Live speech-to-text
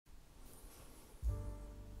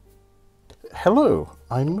Hello,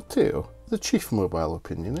 I'm Matteo, the Chief Mobile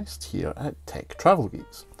Opinionist here at Tech Travel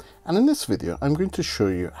Geeks, and in this video I'm going to show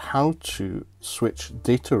you how to switch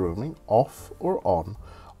data roaming off or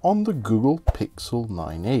on the Google Pixel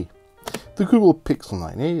 9a. The Google Pixel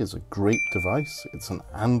 9a is a great device. It's an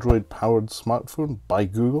Android-powered smartphone by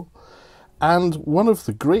Google, and one of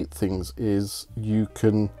the great things is you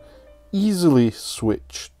can easily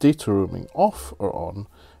switch data roaming off or on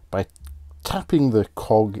by tapping the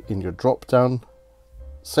cog in your drop-down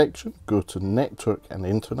section, go to Network and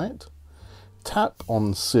Internet, tap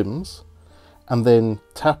on SIMs, and then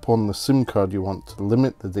tap on the SIM card you want to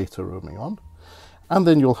limit the data roaming on, and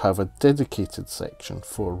then you'll have a dedicated section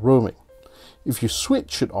for roaming. If you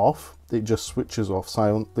switch it off, it just switches off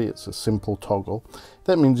silently. It's a simple toggle.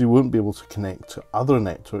 That means you won't be able to connect to other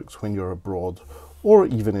networks when you're abroad or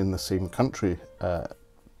even in the same country.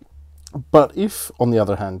 But if, on the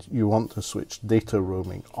other hand, you want to switch data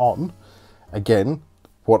roaming on, again,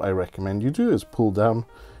 what I recommend you do is pull down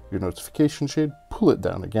your notification shade, pull it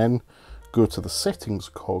down again, go to the settings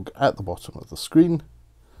cog at the bottom of the screen,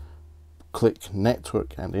 click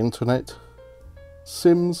Network and Internet,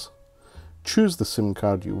 SIMs, choose the SIM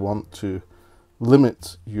card you want to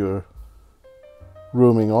limit your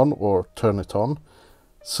roaming on or turn it on,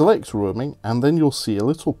 select roaming, and then you'll see a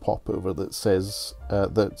little popover that says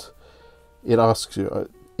that it asks you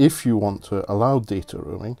if you want to allow data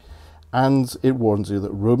roaming, and it warns you that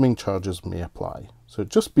roaming charges may apply. So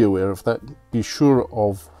just be aware of that. Be sure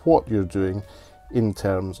of what you're doing in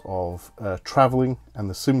terms of traveling and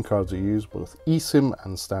the SIM cards you use, both eSIM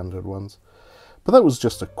and standard ones. But that was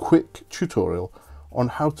just a quick tutorial on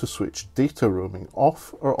how to switch data roaming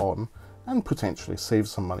off or on and potentially save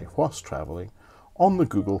some money whilst traveling on the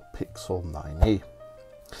Google Pixel 9a.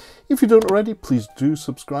 If you don't already, please do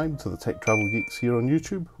subscribe to the Tech Travel Geeks here on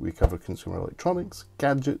YouTube. We cover consumer electronics,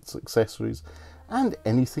 gadgets, accessories, and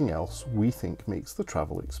anything else we think makes the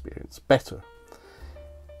travel experience better.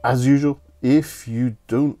 As usual, if you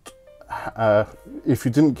didn't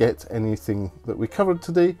get anything that we covered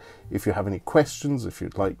today, if you have any questions, if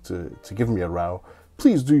you'd like to give me a row,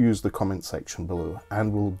 please do use the comment section below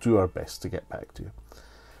and we'll do our best to get back to you.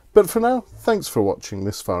 But for now, thanks for watching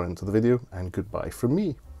this far into the video and goodbye from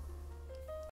me.